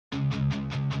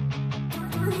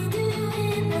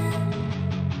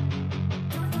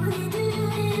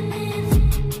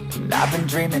I've been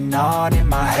dreaming on in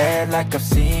my head like I've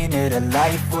seen it. A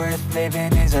life worth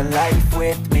living is a life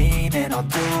with meaning. I'll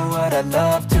do what I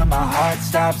love till my heart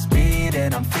stops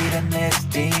beating. I'm feeding this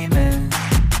demon.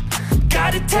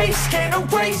 Got a taste, can't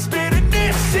erase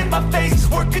bitterness in my face.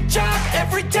 Work a job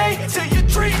every day till your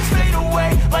dreams fade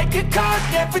away. Like a card,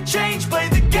 never change, play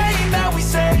the game that we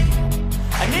say.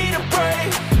 I need a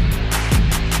break.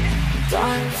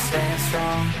 I'm staying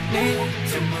strong, need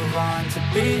to move on to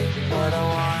be what I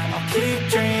want. I'll keep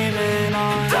dreaming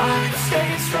on. I'm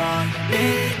staying strong,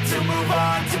 need to move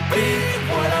on to be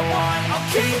what I want.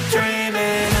 I'll keep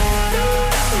dreaming on.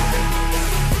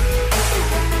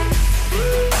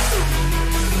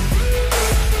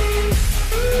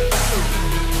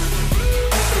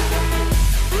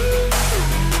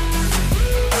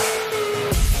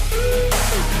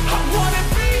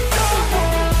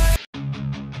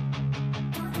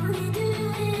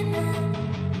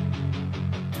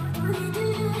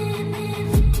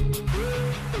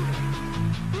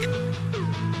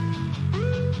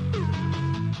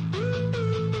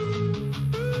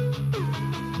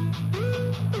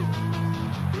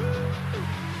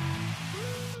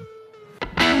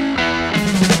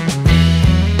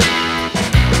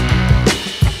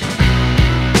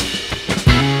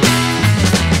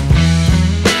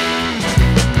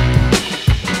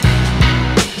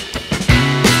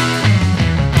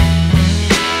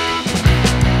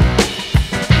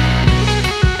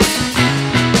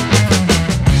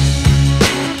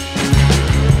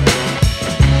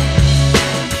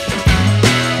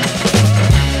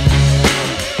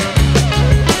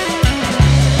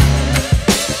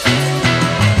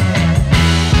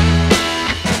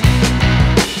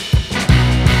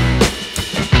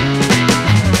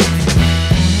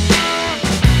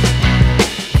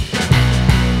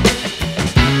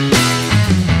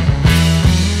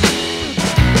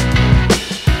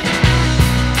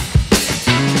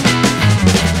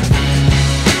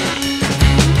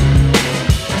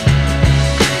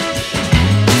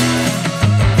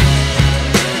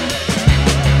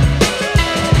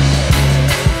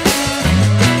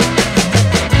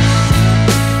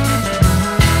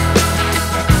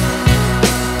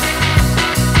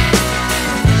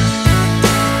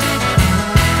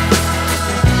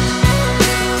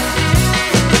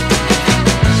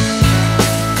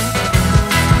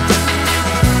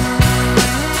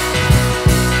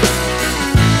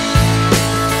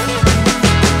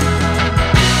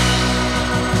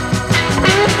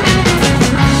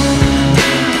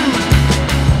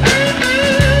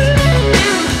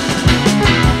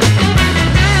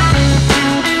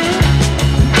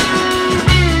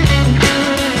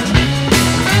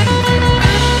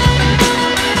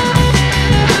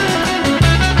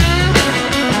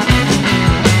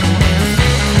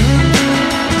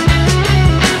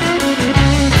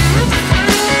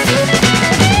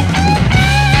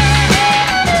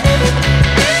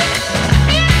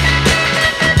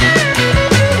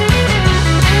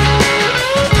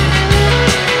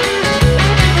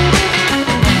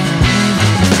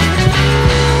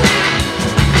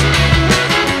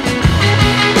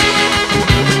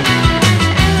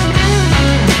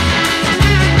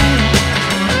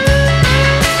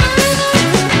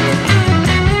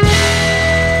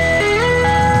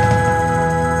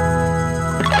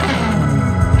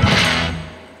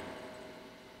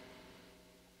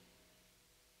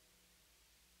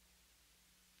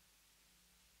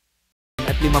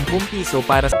 ₱50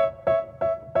 para sa...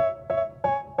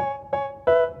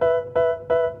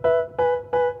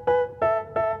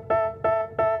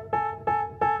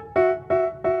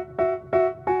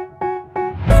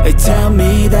 They tell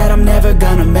me that I'm never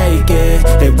gonna make it.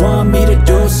 They want me to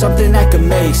do something that could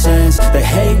make sense. They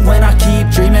hate when I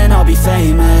keep dreaming I'll be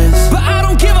famous, but I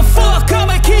don't give a fuck,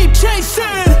 I'ma keep chasing.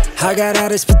 I got all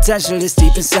this potential that's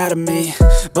deep inside of me,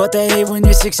 but they hate when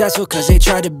you're successful cause they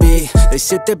try to be. They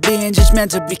sit there being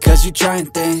judgmental because you're trying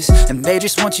things, and they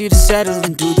just want you to settle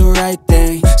and do the right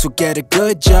thing. So get a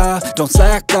good job, don't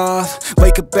slack off.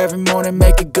 Wake up every morning,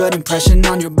 make a good impression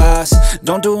on your boss.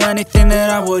 Don't do anything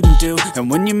that I wouldn't do, and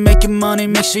when you're making money,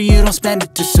 make sure you don't spend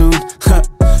it too soon.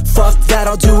 Fuck that,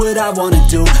 I'll do what I wanna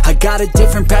do. I got a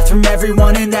different path from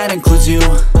everyone and that includes you.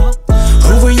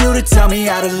 Who are you to tell me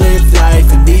how to live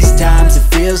life? In these times it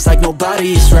feels like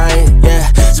nobody's right, yeah.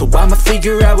 So I'ma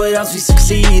figure out what else we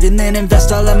succeed, and then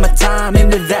invest all of my time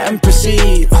into that and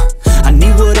proceed. I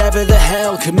need whatever the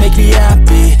hell could make me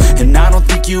happy, and I don't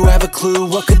think you have a clue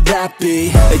what could that be.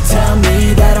 They tell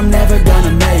me that I'm never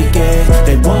gonna make it.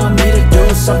 They want me to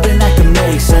do something that can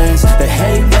make sense. They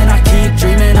hate when I keep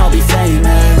dreaming I'll be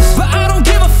famous, but I don't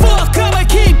give a fuck, I'ma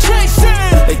keep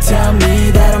chasing. They tell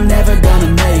me that I'm never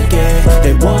gonna make it.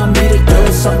 They want me to do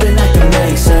something that can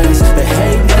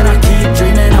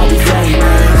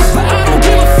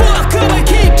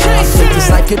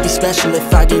special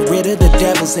if I get rid of the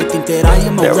devils. They think that I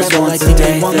am a rebel. I think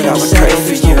they want me that I to would settle. pray for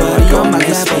There's you. nobody I go on my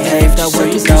level. misbehave That just so work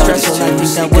you is know too that stressful. it's I too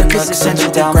think that sneaking work is looks essential.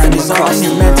 coming The down grind from is all across on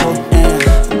your the mental. room.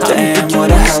 I don't Damn, think you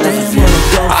what a hell of a understand view. what I'm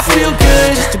going I through. feel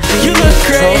good, Just to be you in look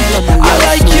control great, of my I life.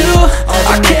 like you, All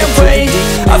the I can't negativity wait.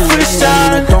 in Our me, first and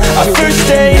I time, don't our really first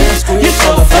need a date. mask with You're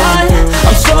so all the fine, bamboo.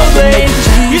 I'm so All the late. making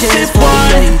You changes sip for the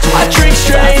wine, ages. I drink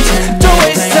straight. 5, 10 Don't years,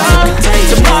 waste plans are time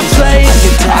to contagious. my place. I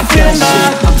get I that feel my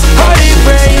shit, I'm heart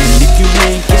erase. if you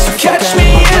ain't get So the fuck catch out me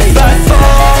of my if way. I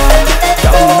fall.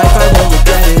 Got me life, I won't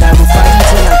regret it. I will fight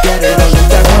until I get it. I'll look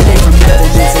back one day from heaven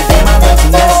and say, damn, I learned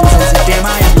some lessons. And say, damn,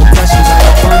 I have no questions. I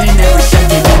have fun in every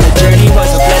second, and the journey was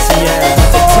a blessing, yeah.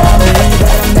 They tell me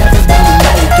that I'm never gonna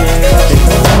make it. They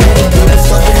want me to do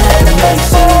something that can make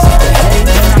sense. They hate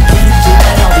when I keep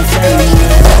dreaming I'll be famous.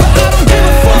 But I don't give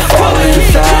a fuck, Falling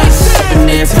fast, sipping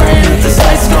near praying that this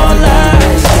night's gonna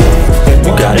last.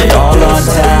 You got it all on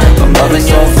tap, I'm loving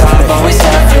your vibe, always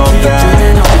have your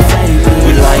back.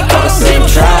 We like all the same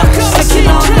tracks, listen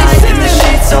all night in the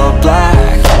sheets all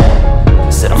black.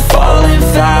 Said I'm falling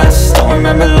fast, don't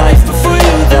remember life before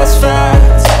you, that's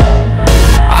facts.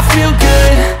 I feel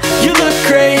good, you look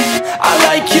great, I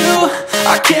like you,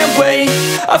 I can't wait.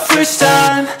 A first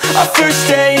time, a first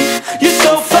date, you're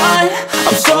so fine,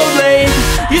 I'm so late.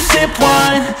 You sip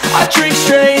wine, I drink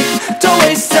straight. Don't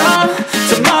waste time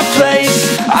to my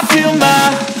place. I feel my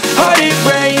heart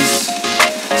erase.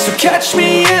 So catch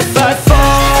me if I fall.